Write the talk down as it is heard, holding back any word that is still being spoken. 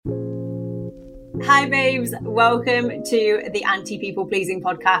Hi babes, welcome to the Anti-People Pleasing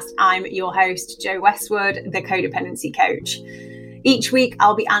podcast. I'm your host, Jo Westwood, the codependency coach. Each week,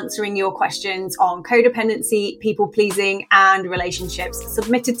 I'll be answering your questions on codependency, people pleasing, and relationships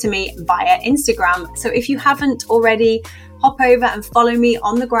submitted to me via Instagram. So if you haven't already, hop over and follow me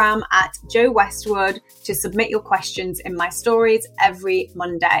on the gram at Jo Westwood to submit your questions in my stories every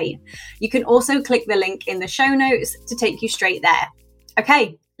Monday. You can also click the link in the show notes to take you straight there.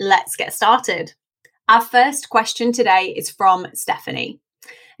 Okay, let's get started. Our first question today is from Stephanie.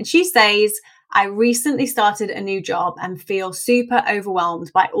 And she says, I recently started a new job and feel super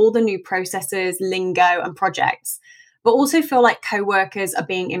overwhelmed by all the new processes, lingo, and projects, but also feel like co-workers are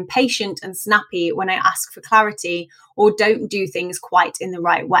being impatient and snappy when I ask for clarity or don't do things quite in the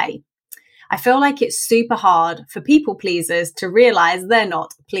right way. I feel like it's super hard for people pleasers to realize they're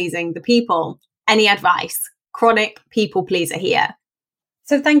not pleasing the people. Any advice? Chronic people pleaser here.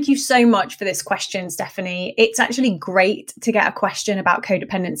 So thank you so much for this question, Stephanie. It's actually great to get a question about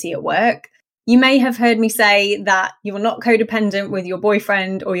codependency at work. You may have heard me say that you're not codependent with your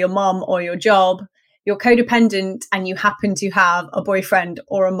boyfriend or your mom or your job. You're codependent and you happen to have a boyfriend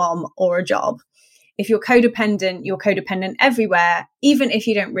or a mom or a job. If you're codependent everywhere, even if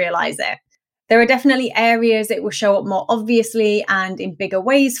you don't realize it. There are definitely areas it will show up more obviously and in bigger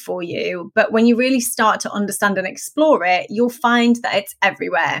ways for you. But when you really start to understand and explore it, you'll find that it's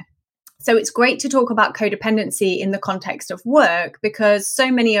everywhere. So it's great to talk about codependency in the context of work because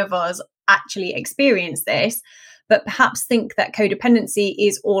so many of us actually experience this, but perhaps think that codependency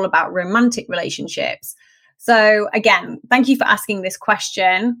is all about romantic relationships. So again, thank you for asking this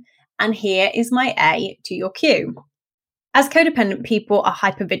question. And here is my A to your Q. As codependent people are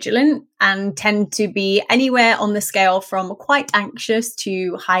hypervigilant and tend to be anywhere on the scale from quite anxious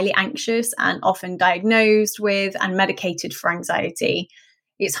to highly anxious and often diagnosed with and medicated for anxiety,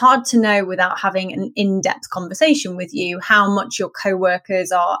 it's hard to know without having an in-depth conversation with you how much your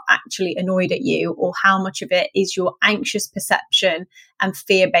co-workers are actually annoyed at you or how much of it is your anxious perception and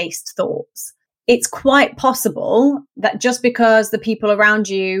fear-based thoughts. It's quite possible that just because the people around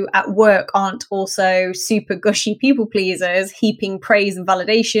you at work aren't also super gushy people pleasers, heaping praise and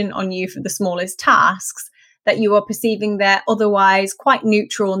validation on you for the smallest tasks, that you are perceiving their otherwise quite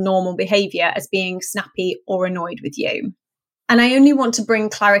neutral, normal behavior as being snappy or annoyed with you. And I only want to bring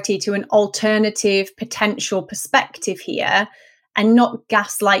clarity to an alternative potential perspective here and not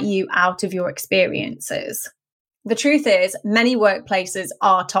gaslight you out of your experiences. The truth is, many workplaces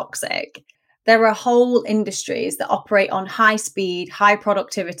are toxic. There are whole industries that operate on high speed, high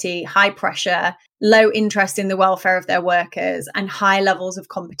productivity, high pressure, low interest in the welfare of their workers, and high levels of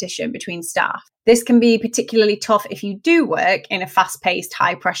competition between staff. This can be particularly tough if you do work in a fast-paced,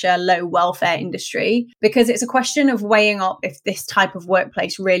 high-pressure, low-welfare industry, because it's a question of weighing up if this type of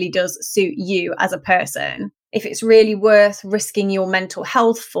workplace really does suit you as a person, if it's really worth risking your mental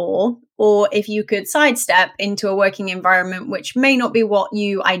health for, or if you could sidestep into a working environment which may not be what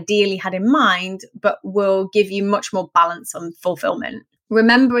you ideally had in mind, but will give you much more balance and fulfillment.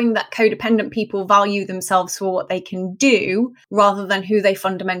 Remembering that codependent people value themselves for what they can do rather than who they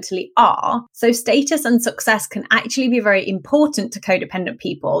fundamentally are. So status and success can actually be very important to codependent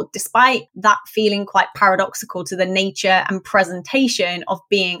people, despite that feeling quite paradoxical to the nature and presentation of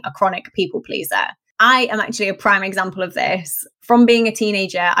being a chronic people pleaser. I am actually a prime example of this. From being a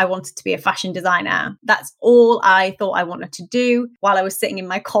teenager, I wanted to be a fashion designer. That's all I thought I wanted to do while I was sitting in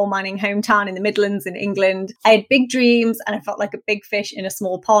my coal mining hometown in the Midlands in England. I had big dreams and I felt like a big fish in a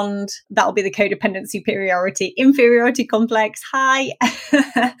small pond. That'll be the codependent inferiority complex. Hi.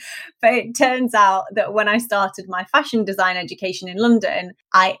 But it turns out that when I started my fashion design education in London,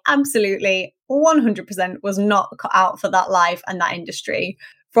 I absolutely 100% was not cut out for that life and that industry.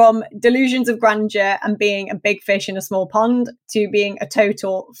 From delusions of grandeur and being a big fish in a small pond to being a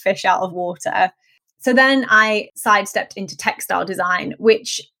total fish out of water. So then I sidestepped into textile design,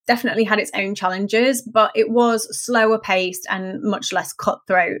 which definitely had its own challenges, but it was slower paced and much less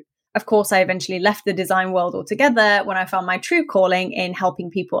cutthroat. Of course, I eventually left the design world altogether when I found my true calling in helping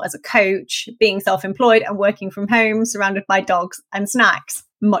people as a coach, being self-employed and working from home, surrounded by dogs and snacks,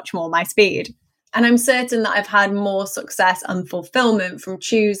 much more my speed. And I'm certain that I've had more success and fulfillment from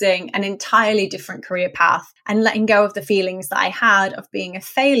choosing an entirely different career path and letting go of the feelings that I had of being a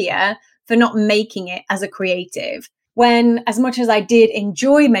failure for not making it as a creative. When, as much as I did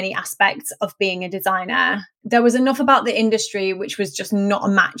enjoy many aspects of being a designer, there was enough about the industry which was just not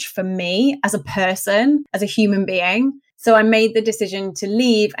a match for me as a person, as a human being. So I made the decision to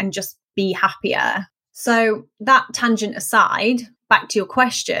leave and just be happier. So that tangent aside, back to your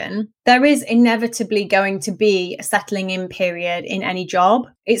question, there is inevitably going to be a settling in period in any job.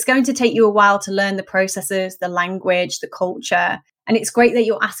 It's going to take you a while to learn the processes, the language, the culture. And it's great that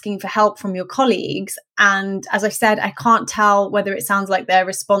you're asking for help from your colleagues. And as I said, I can't tell whether it sounds like their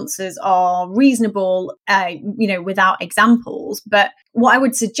responses are reasonable, without examples. But what I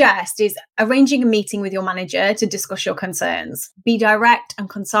would suggest is arranging a meeting with your manager to discuss your concerns. Be direct and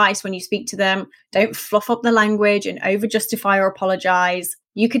concise when you speak to them. Don't fluff up the language and over-justify or apologize.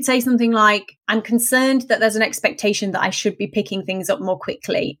 You could say something like, I'm concerned that there's an expectation that I should be picking things up more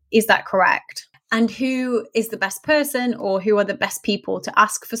quickly. Is that correct? And who is the best person or who are the best people to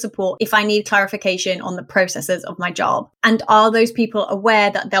ask for support if I need clarification on the processes of my job? And are those people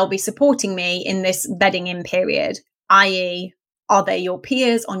aware that they'll be supporting me in this bedding in period? i.e., are they your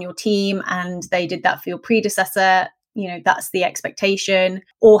peers on your team and they did that for your predecessor? That's the expectation.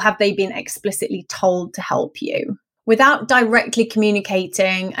 Or have they been explicitly told to help you? Without directly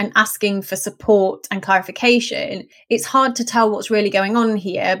communicating and asking for support and clarification, it's hard to tell what's really going on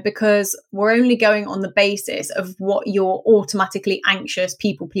here because we're only going on the basis of what your automatically anxious,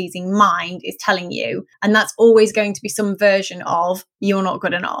 people-pleasing mind is telling you. And that's always going to be some version of, you're not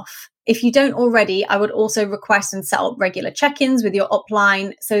good enough. If you don't already, I would also request and set up regular check-ins with your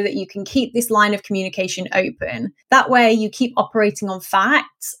upline so that you can keep this line of communication open. That way you keep operating on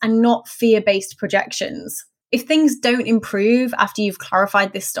facts and not fear-based projections. If things don't improve after you've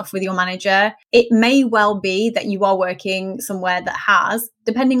clarified this stuff with your manager, it may well be that you are working somewhere that has,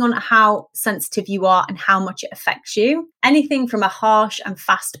 depending on how sensitive you are and how much it affects you, anything from a harsh and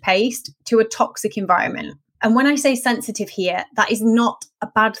fast-paced to a toxic environment. And when I say sensitive here, that is not a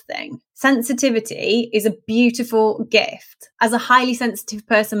bad thing. Sensitivity is a beautiful gift. As a highly sensitive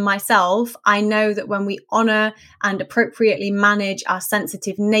person myself, I know that when we honor and appropriately manage our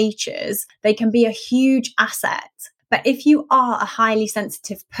sensitive natures, they can be a huge asset. But if you are a highly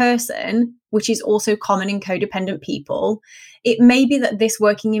sensitive person, which is also common in codependent people, it may be that this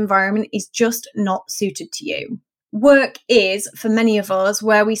working environment is just not suited to you. Work is, for many of us,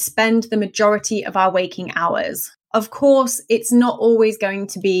 where we spend the majority of our waking hours. Of course, it's not always going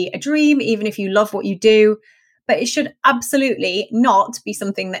to be a dream, even if you love what you do, but it should absolutely not be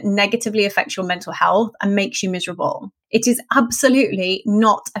something that negatively affects your mental health and makes you miserable. It is absolutely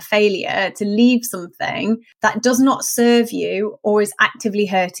not a failure to leave something that does not serve you or is actively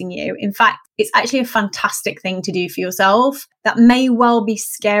hurting you. In fact, it's actually a fantastic thing to do for yourself that may well be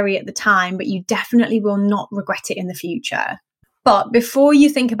scary at the time, but you definitely will not regret it in the future. But before you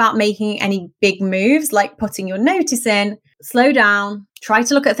think about making any big moves like putting your notice in, slow down, try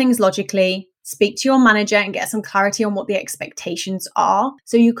to look at things logically, speak to your manager and get some clarity on what the expectations are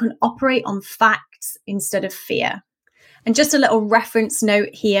so you can operate on facts instead of fear. And just a little reference note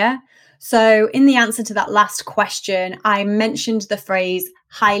here. So in the answer to that last question, I mentioned the phrase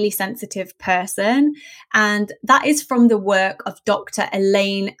highly sensitive person, and that is from the work of Dr.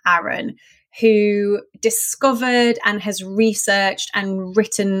 Elaine Aron, who discovered and has researched and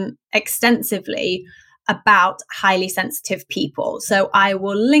written extensively about highly sensitive people. So I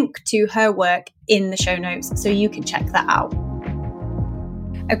will link to her work in the show notes so you can check that out.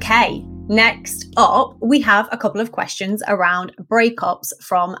 Okay, next up, we have a couple of questions around breakups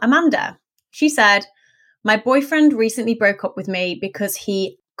from Amanda. She said, my boyfriend recently broke up with me because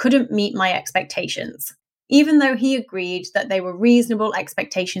he couldn't meet my expectations, even though he agreed that they were reasonable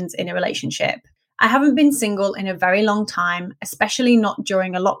expectations in a relationship. I haven't been single in a very long time, especially not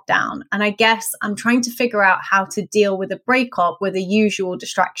during a lockdown. And I guess I'm trying to figure out how to deal with a breakup where the usual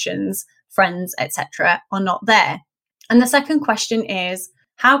distractions, friends, etc. are not there. And the second question is,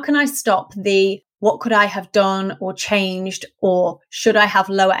 how can I stop the what could I have done or changed or should I have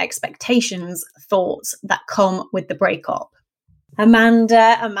lower expectations thoughts that come with the breakup?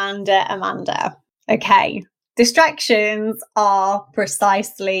 Amanda. Okay, distractions are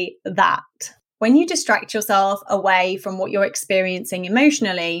precisely that. When you distract yourself away from what you're experiencing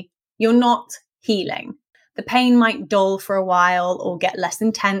emotionally, you're not healing. The pain might dull for a while or get less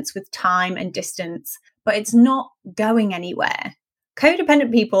intense with time and distance, but it's not going anywhere.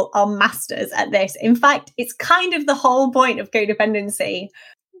 Codependent people are masters at this. In fact, it's kind of the whole point of codependency.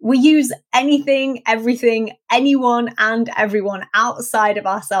 We use anything, everything, anyone and everyone outside of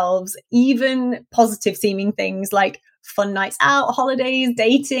ourselves, even positive seeming things like fun nights out, holidays,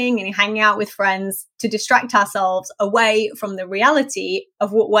 dating, and hanging out with friends to distract ourselves away from the reality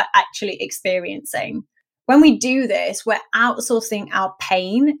of what we're actually experiencing. When we do this, we're outsourcing our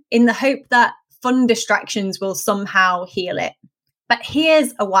pain in the hope that fun distractions will somehow heal it. But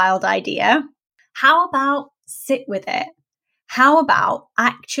here's a wild idea. How about sit with it? How about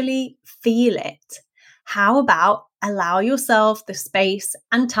actually feel it? How about allow yourself the space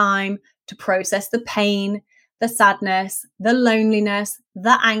and time to process the pain, the sadness, the loneliness,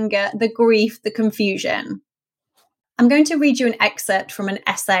 the anger, the grief, the confusion. I'm going to read you an excerpt from an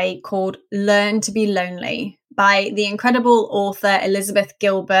essay called Learn to be Lonely by the incredible author Elizabeth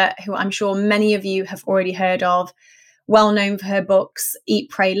Gilbert, who I'm sure many of you have already heard of, well known for her books Eat,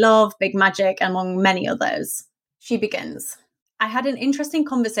 Pray, Love, Big Magic, among many others. She begins. I had an interesting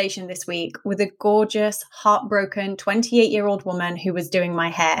conversation this week with a gorgeous, heartbroken 28-year-old woman who was doing my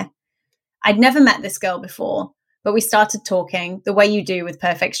hair. I'd never met this girl before, but we started talking, the way you do with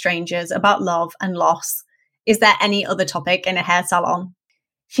perfect strangers, about love and loss. Is there any other topic in a hair salon?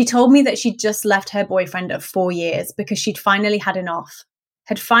 She told me that she'd just left her boyfriend of 4 years because she'd finally had enough,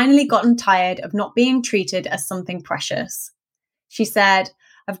 had finally gotten tired of not being treated as something precious. She said,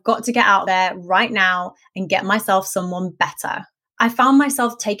 I've got to get out there right now and get myself someone better. I found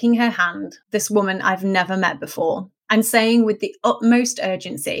myself taking her hand, this woman I've never met before, and saying with the utmost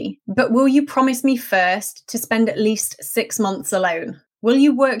urgency, but will you promise me first to spend at least 6 months alone? Will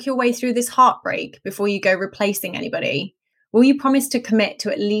you work your way through this heartbreak before you go replacing anybody? Will you promise to commit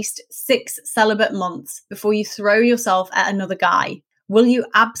to at least 6 celibate months before you throw yourself at another guy? Will you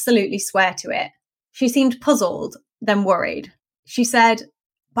absolutely swear to it? She seemed puzzled, then worried. She said,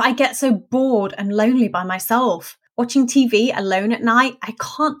 but I get so bored and lonely by myself. Watching TV alone at night, I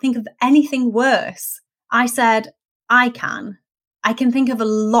can't think of anything worse. I said, I can. I can think of a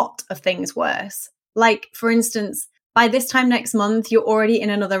lot of things worse. Like, for instance, by this time next month, you're already in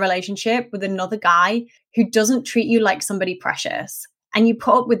another relationship with another guy who doesn't treat you like somebody precious. And you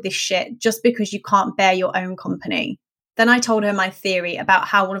put up with this shit just because you can't bear your own company. Then I told her my theory about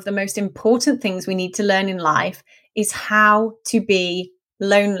how one of the most important things we need to learn in life is how to be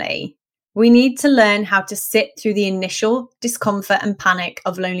lonely. We need to learn how to sit through the initial discomfort and panic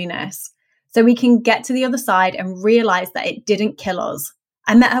of loneliness so we can get to the other side and realize that it didn't kill us.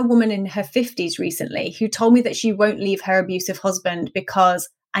 I met a woman in her 50s recently who told me that she won't leave her abusive husband because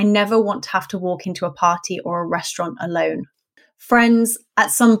I never want to have to walk into a party or a restaurant alone. Friends, at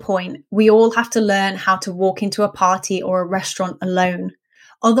some point, we all have to learn how to walk into a party or a restaurant alone.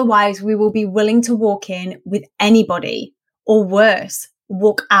 Otherwise, we will be willing to walk in with anybody, or worse,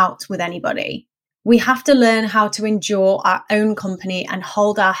 walk out with anybody. We have to learn how to endure our own company and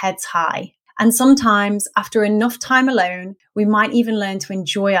hold our heads high. And sometimes, after enough time alone, we might even learn to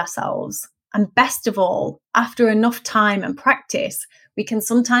enjoy ourselves. And best of all, after enough time and practice, we can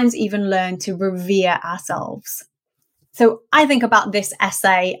sometimes even learn to revere ourselves. So I think about this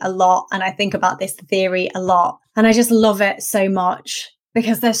essay a lot, and I think about this theory a lot, and I just love it so much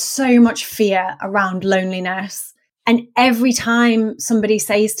because there's so much fear around loneliness. And every time somebody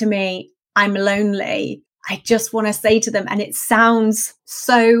says to me, I'm lonely, I just want to say to them, and it sounds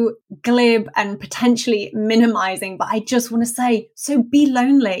so glib and potentially minimizing, but I just want to say, so be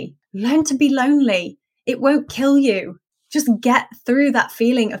lonely. Learn to be lonely. It won't kill you. Just get through that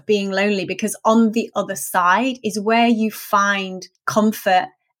feeling of being lonely, because on the other side is where you find comfort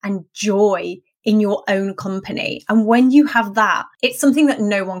and joy in your own company. And when you have that, it's something that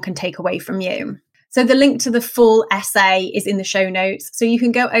no one can take away from you. So the link to the full essay is in the show notes. So you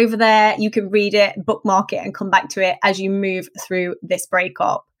can go over there, you can read it, bookmark it, and come back to it as you move through this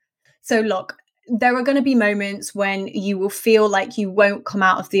breakup. So look, there are going to be moments when you will feel like you won't come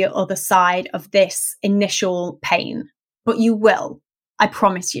out of the other side of this initial pain, but you will. I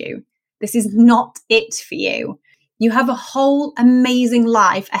promise you. This is not it for you. You have a whole amazing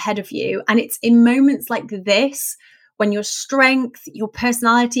life ahead of you. And it's in moments like this when your strength, your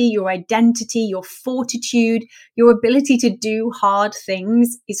personality, your identity, your fortitude, your ability to do hard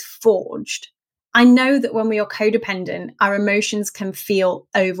things is forged. I know that when we are codependent, our emotions can feel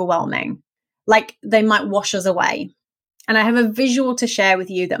overwhelming, like they might wash us away. And I have a visual to share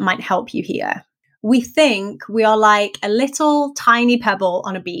with you that might help you here. We think we are like a little tiny pebble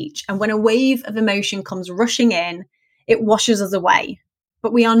on a beach, and when a wave of emotion comes rushing in, it washes us away.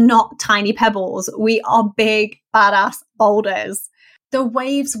 But we are not tiny pebbles. We are big, badass boulders. The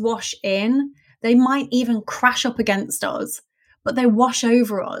waves wash in. They might even crash up against us, but they wash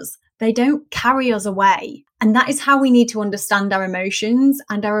over us. They don't carry us away. And that is how we need to understand our emotions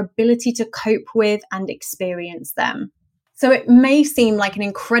and our ability to cope with and experience them. So it may seem like an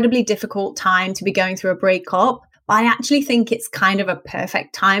incredibly difficult time to be going through a breakup, but I actually think it's kind of a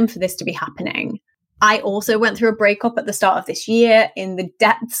perfect time for this to be happening. I also went through a breakup at the start of this year in the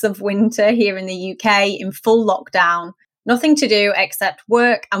depths of winter here in the UK in full lockdown. Nothing to do except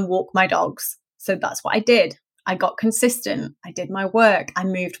work and walk my dogs. So that's what I did. I got consistent. I did my work. I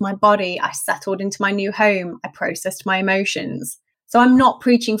moved my body. I settled into my new home. I processed my emotions. So I'm not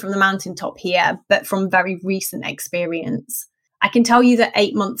preaching from the mountaintop here, but from very recent experience. I can tell you that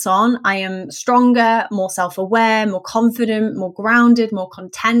 8 months on, I am stronger, more self-aware, more confident, more grounded, more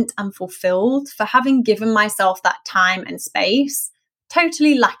content and fulfilled for having given myself that time and space,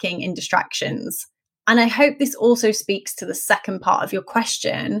 totally lacking in distractions. And I hope this also speaks to the second part of your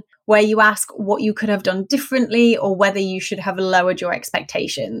question, where you ask what you could have done differently or whether you should have lowered your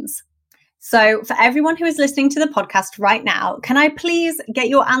expectations. So for everyone who is listening to the podcast right now, can I please get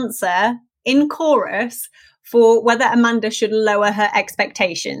your answer in chorus for whether Amanda should lower her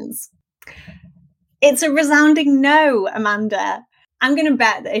expectations? It's a resounding no, Amanda. I'm going to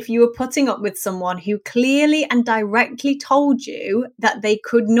bet that if you were putting up with someone who clearly and directly told you that they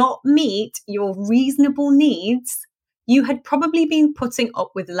could not meet your reasonable needs, you had probably been putting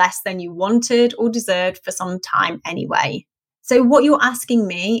up with less than you wanted or deserved for some time anyway. So what you're asking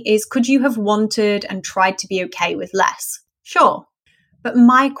me is, could you have wanted and tried to be okay with less? Sure. But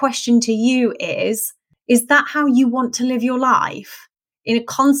my question to you is that how you want to live your life? In a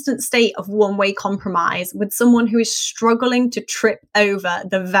constant state of one-way compromise with someone who is struggling to trip over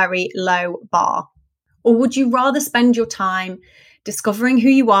the very low bar? Or would you rather spend your time discovering who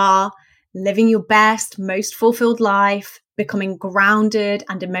you are, living your best, most fulfilled life, becoming grounded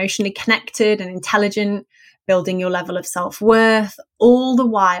and emotionally connected and intelligent, building your level of self-worth, all the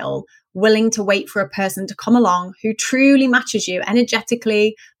while willing to wait for a person to come along who truly matches you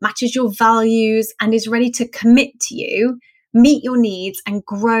energetically, matches your values, and is ready to commit to you, meet your needs, and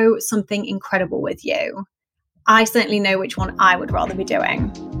grow something incredible with you? I certainly know which one I would rather be doing.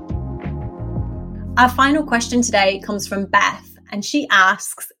 Our final question today comes from Beth, and she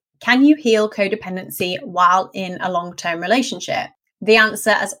asks, can you heal codependency while in a long-term relationship? The answer,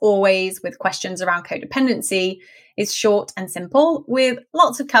 as always, with questions around codependency is short and simple, with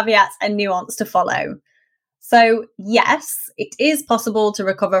lots of caveats and nuance to follow. So yes, it is possible to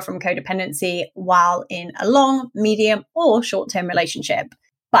recover from codependency while in a long, medium, or short-term relationship.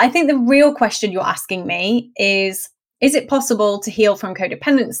 But I think the real question you're asking me is it possible to heal from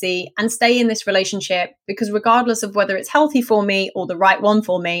codependency and stay in this relationship? Because regardless of whether it's healthy for me or the right one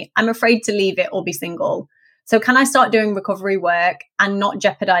for me, I'm afraid to leave it or be single. So can I start doing recovery work and not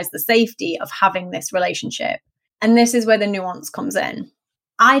jeopardize the safety of having this relationship? And this is where the nuance comes in.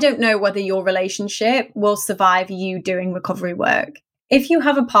 I don't know whether your relationship will survive you doing recovery work. If you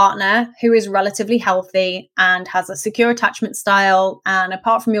have a partner who is relatively healthy and has a secure attachment style, and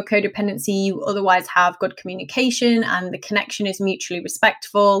apart from your codependency, you otherwise have good communication and the connection is mutually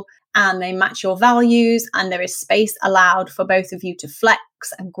respectful and they match your values and there is space allowed for both of you to flex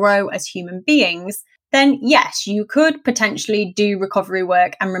and grow as human beings, then yes, you could potentially do recovery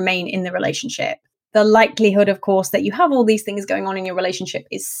work and remain in the relationship. The likelihood, of course, that you have all these things going on in your relationship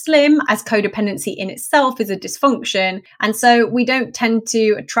is slim, as codependency in itself is a dysfunction. And so we don't tend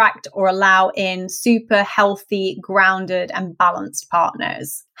to attract or allow in super healthy, grounded, and balanced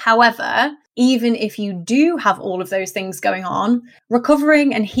partners. However, even if you do have all of those things going on,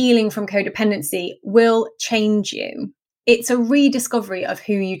 recovering and healing from codependency will change you. It's a rediscovery of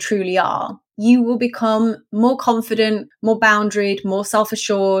who you truly are. You will become more confident, more boundaried, more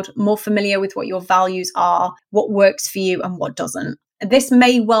self-assured, more familiar with what your values are, what works for you and what doesn't. This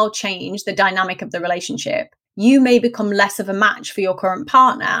may well change the dynamic of the relationship. You may become less of a match for your current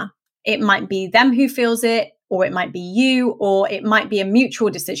partner. It might be them who feels it, or it might be you, or it might be a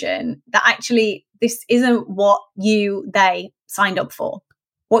mutual decision that actually this isn't what they signed up for.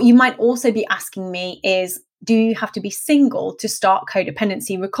 What you might also be asking me is, do you have to be single to start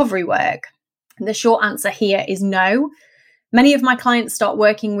codependency recovery work? The short answer here is no. Many of my clients start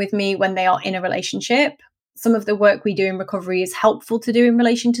working with me when they are in a relationship. Some of the work we do in recovery is helpful to do in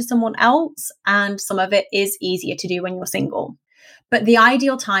relation to someone else, and some of it is easier to do when you're single. But the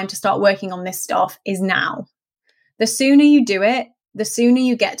ideal time to start working on this stuff is now. The sooner you do it, the sooner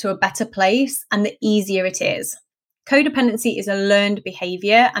you get to a better place and the easier it is. Codependency is a learned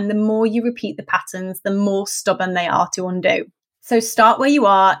behavior, and the more you repeat the patterns, the more stubborn they are to undo. So start where you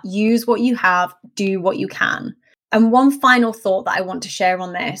are, use what you have, do what you can. And one final thought that I want to share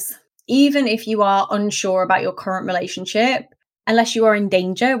on this, even if you are unsure about your current relationship, unless you are in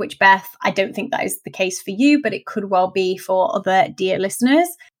danger, which Beth, I don't think that is the case for you, but it could well be for other dear listeners,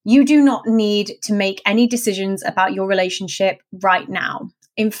 you do not need to make any decisions about your relationship right now.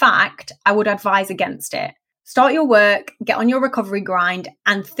 In fact, I would advise against it. Start your work, get on your recovery grind,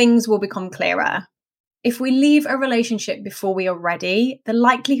 and things will become clearer. If we leave a relationship before we are ready, the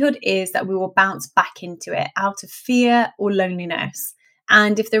likelihood is that we will bounce back into it out of fear or loneliness.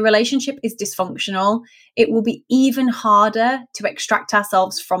 And if the relationship is dysfunctional, it will be even harder to extract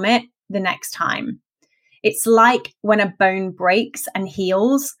ourselves from it the next time. It's like when a bone breaks and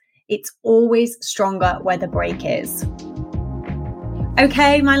heals, it's always stronger where the break is.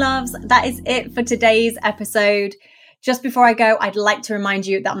 Okay, my loves, that is it for today's episode. Just before I go, I'd like to remind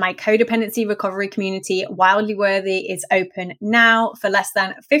you that my codependency recovery community, Wildly Worthy, is open now. For less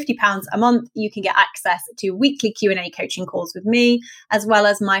than £50 a month, you can get access to weekly Q&A coaching calls with me, as well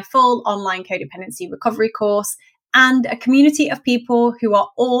as my full online codependency recovery course, and a community of people who are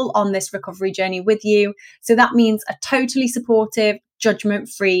all on this recovery journey with you. So that means a totally supportive,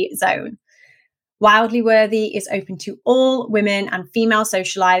 judgment-free zone. Wildly Worthy is open to all women and female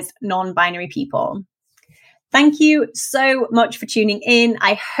socialized non-binary people. Thank you so much for tuning in.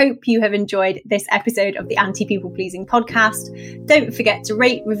 I hope you have enjoyed this episode of the Anti-People Pleasing podcast. Don't forget to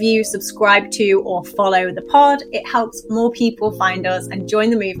rate, review, subscribe to, or follow the pod. It helps more people find us and join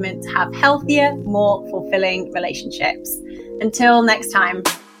the movement to have healthier, more fulfilling relationships. Until next time.